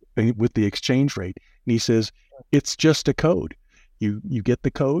 with the exchange rate. And he says, it's just a code. You get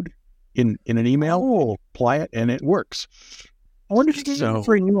the code in an email, apply it, and it works. I wonder if you get it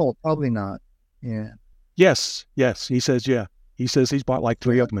for renewal. Probably not. Yeah. Yes. He says, He says he's bought like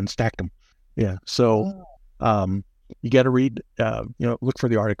 3 of them and stacked them. Yeah. So you got to read, look for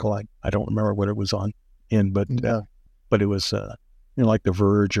the article. I don't remember what it was on. But it was like The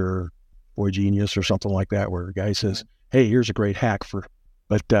Verge or Boy Genius or something like that, where a guy says, "Hey, here's a great hack for."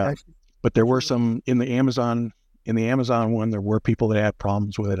 But there were some in the Amazon one. There were people that had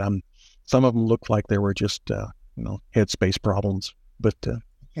problems with it. Some of them looked like they were just headspace problems. But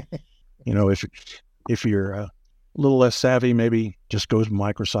if you're a little less savvy, maybe just go to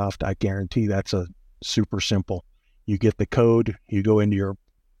Microsoft. I guarantee that's a super simple. You get the code. You go into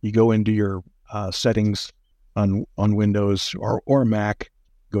your settings on Windows or Mac,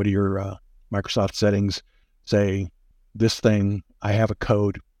 go to your Microsoft settings, say, this thing, I have a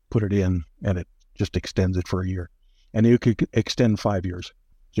code, put it in, and it just extends it for a year. And you could extend 5 years.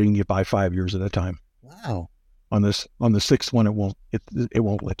 So you can get by 5 years at a time. Wow. On the 6th one, it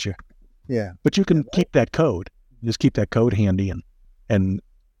won't let you. Yeah. But you can keep that code. Just keep that code handy, and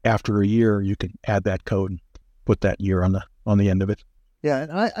after a year, you can add that code and put that year on the end of it.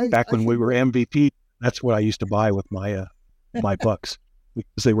 Yeah, and when we were MVP, that's what I used to buy with my my bucks,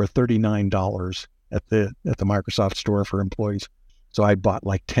 because they were $39 at the Microsoft store for employees. So I bought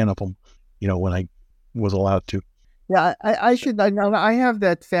like 10 of them, when I was allowed to. Yeah, I should. I have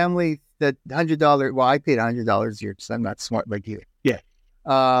that family, that $100. Well, I paid $100 a year because I'm not smart like you. Yeah.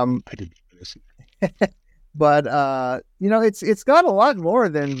 I did. But it's got a lot more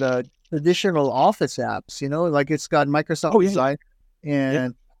than the traditional Office apps. Like it's got Microsoft Design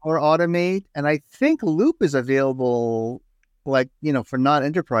and Power Automate, and I think Loop is available, for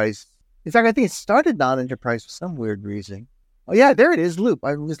non-enterprise. In fact, I think it started non-enterprise for some weird reason. Oh yeah, there it is, Loop.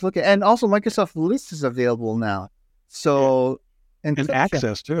 I was looking, and also Microsoft List is available now. So and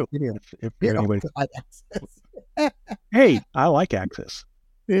Access too. If anybody. Hey, I like Access.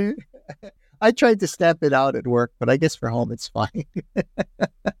 I tried to stamp it out at work, but I guess for home it's fine.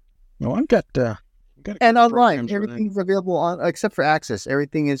 No, I've got And online, programs running. everything's available on, except for Access.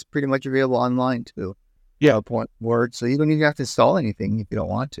 Everything is pretty much available online too. Yeah. Point Word, so you don't even have to install anything if you don't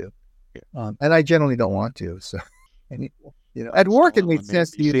want to. Yeah. And I generally don't want to. So, at work it made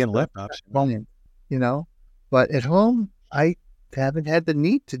sense to use laptops. client, but at home I haven't had the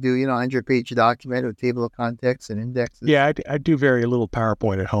need to do 100-page document with table of contents and indexes. Yeah, I do very little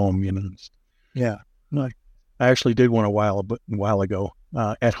PowerPoint at home. Yeah. I actually did one a while ago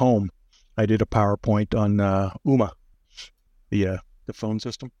at home. I did a PowerPoint on UMA, the phone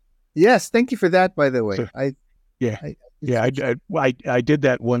system. Yes, thank you for that. By the way, So, I did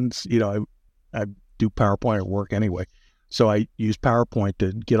that once. I do PowerPoint at work anyway, so I used PowerPoint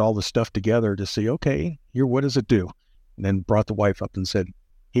to get all the stuff together to see. Okay, here, what does it do? And then brought the wife up and said,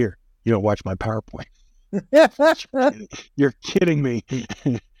 "Here, watch my PowerPoint." You're kidding me.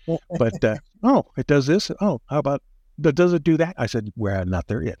 But it does this. Oh, how about does it do that? I said, we're not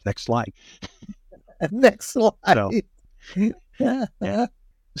there yet. Next slide. Next slide. So, yeah.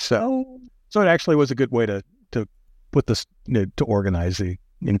 So it actually was a good way to put this to organize the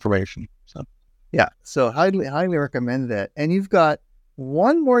information. So yeah, so highly recommend that. And you've got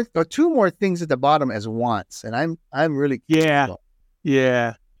one more or two more things at the bottom as wants, and I'm really yeah.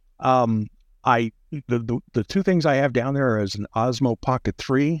 The two things I have down there is an Osmo Pocket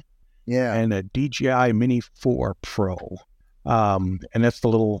 3. Yeah. And a DJI Mini 4 Pro. And that's the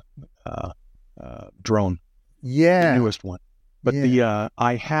little drone. Yeah. The newest one. But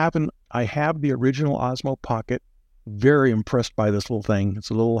I have the original Osmo Pocket. Very impressed by this little thing.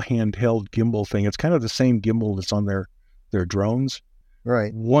 It's a little handheld gimbal thing. It's kind of the same gimbal that's on their drones.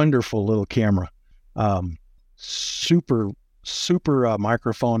 Right. Wonderful little camera. Super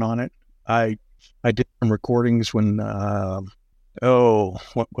microphone on it. I did some recordings when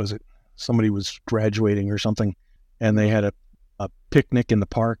what was it? Somebody was graduating or something, and they had a picnic in the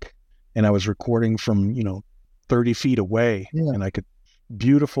park, and I was recording from 30 feet away, and I could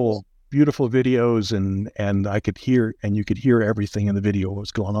beautiful videos, and I could hear, and you could hear everything in the video what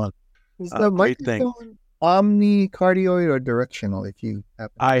was going on. Is the microphone omnicardioid or directional? If you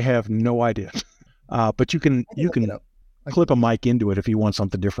happen I have no idea, but you can clip a mic into it if you want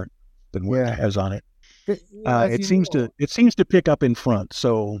something different than what it has on it. It seems to pick up in front,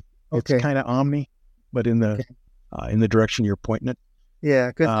 so it's kind of omni, but in the direction you're pointing it. Yeah,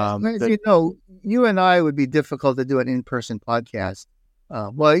 because you and I would be difficult to do an in-person podcast.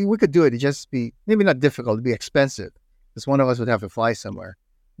 Well, we could do it. It'd just be maybe not difficult. It'd be expensive because one of us would have to fly somewhere.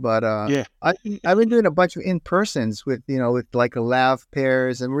 But I've been doing a bunch of in-persons with like a lav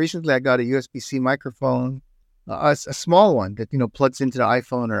pairs, and recently I got a USB-C microphone. A small one that plugs into the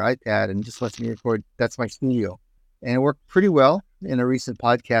iPhone or iPad and just lets me record. That's my studio, and it worked pretty well in a recent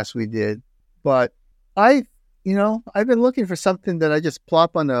podcast we did. But I've been looking for something that I just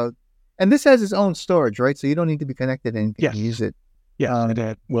plop on and this has its own storage, right? So you don't need to be connected to anything to use it.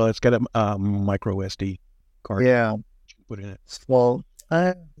 Yeah, it's got a micro SD card. Yeah, put in it. Well,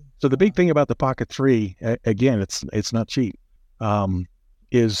 so the big thing about the Pocket 3, again, it's not cheap.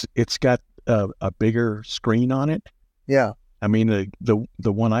 Is it's got a bigger screen on it. Yeah. I mean,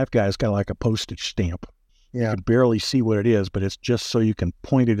 the one I've got has got like a postage stamp. Yeah. You can barely see what it is, but it's just so you can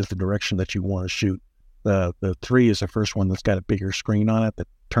point it at the direction that you want to shoot. The 3 is the first one that's got a bigger screen on it that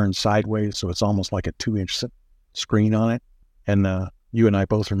turns sideways, so it's almost like a 2-inch screen on it. And you and I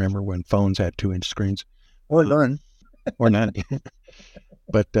both remember when phones had 2-inch screens. Or none. Or none.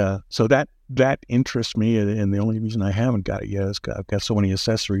 But so that interests me, and the only reason I haven't got it yet is I've got so many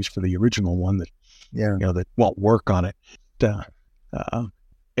accessories for the original one that that won't work on it. And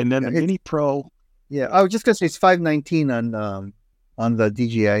then the Mini Pro. Yeah, I was just gonna say it's $519 on the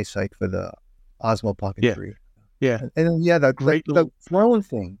DJI site for the Osmo Pocket 3. Yeah, and then the drone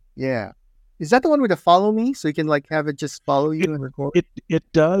thing. Yeah, is that the one with the follow me, so you can like have it just follow you and record? It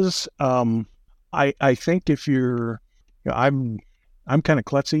does. I think if you're, I'm kind of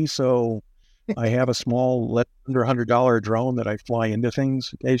klutzy, so I have a small, under $100 drone that I fly into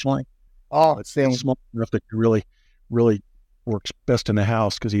things occasionally. Oh, it's small enough that you really works best in the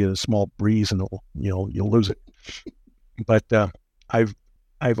house because you get a small breeze and you'll lose it. But I've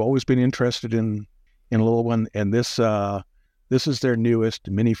always been interested in a little one, and this is their newest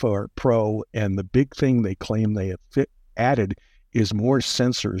Mini 4 Pro, and the big thing they claim they have added is more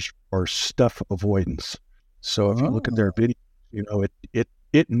sensors or stuff avoidance. So if you look at their video,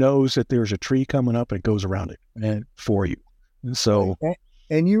 it knows that there's a tree coming up and it goes around it and for you. And so,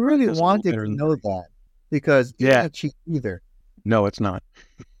 and you really want it to know that because it's not cheap either. No, it's not.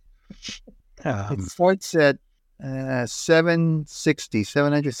 It starts at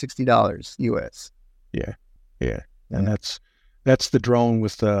 $760 US. Yeah. And that's the drone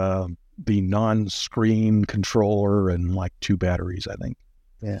with the non-screen controller and like 2 batteries, I think.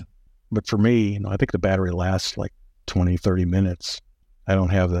 Yeah. But for me, I think the battery lasts like 20, 30 minutes. I don't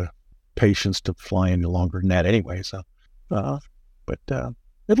have the patience to fly any longer than that anyway. So, but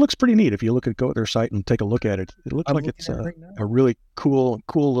it looks pretty neat. If you go at their site and take a look at it, it looks like it's right a really cool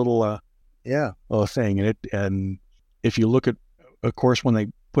little thing. And if you look at, of course, when they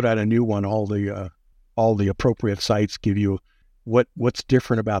put out a new one, all the appropriate sites give you what's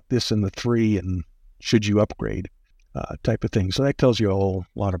different about this and the 3, and should you upgrade, type of thing. So that tells you a whole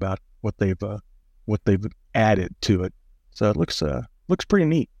lot about what they've added to it. So it looks pretty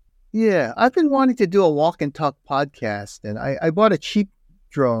neat. Yeah, I've been wanting to do a walk and talk podcast, and I bought a cheap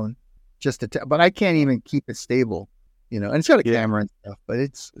drone but I can't even keep it stable, and it's got a camera and stuff, but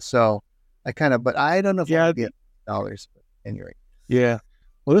but I don't know if I'll get dollars, but anyway. Yeah.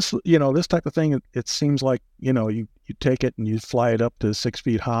 Well, this type of thing, it seems like, you take it and you fly it up to 6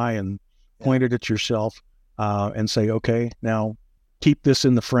 feet high and point it at yourself, and say, okay, now keep this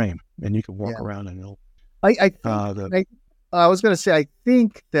in the frame, and you can walk around and it'll. I was going to say, I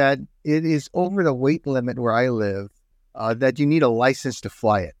think that it is over the weight limit where I live, that you need a license to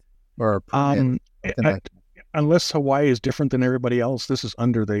fly it or a permit, unless Hawaii is different than everybody else. This is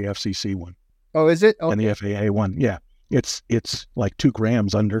under the FCC one. Oh, is it? Okay. And the FAA one. Yeah. It's like 2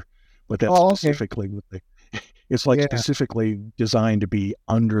 grams under, but that's specifically with it's specifically designed to be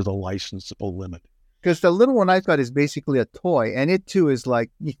under the licensable limit. Because the little one I've got is basically a toy, and it too is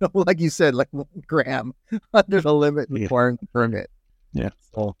like, like you said, like 1 gram under the limit requiring a permit. Yeah.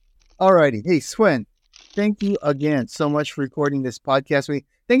 So, all righty. Hey, Sven, thank you again so much for recording this podcast.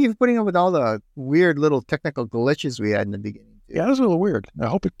 Thank you for putting up with all the weird little technical glitches we had in the beginning. Yeah, it was a little weird. I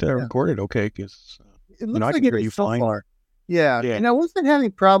hope it recorded okay, because it looks like it is so far. Yeah, and I wasn't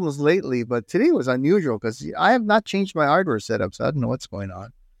having problems lately, but today was unusual because I have not changed my hardware setup, so I don't know what's going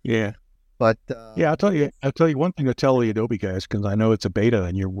on. Yeah. But I'll tell you one thing to tell the Adobe guys, because I know it's a beta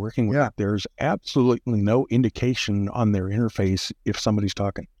and you're working with it. There's absolutely no indication on their interface if somebody's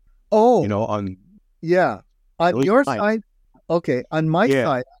talking. Oh, on your side. Okay, on my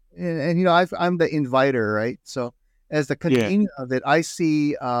side, and I'm the inviter, right? So as the container of it, I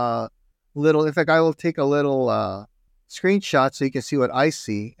see little. In fact, I will take a little screenshot so you can see what I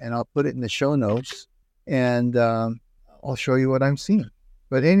see, and I'll put it in the show notes, and I'll show you what I'm seeing.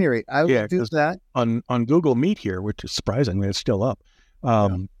 But at any rate, I will do that on Google Meet here, which is surprisingly it's still up.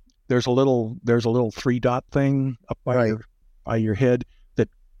 There's a little 3-dot thing up by your head that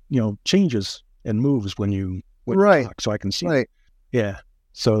changes and moves when you talk, so I can see. Right. Yeah.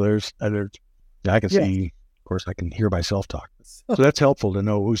 So there's I can see. Of course, I can hear myself talk. So that's helpful to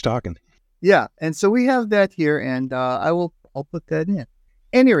know who's talking. Yeah, and so we have that here, and I'll put that in. At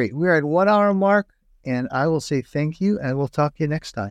any rate, we're at 1 hour mark, and I will say thank you, and we'll talk to you next time.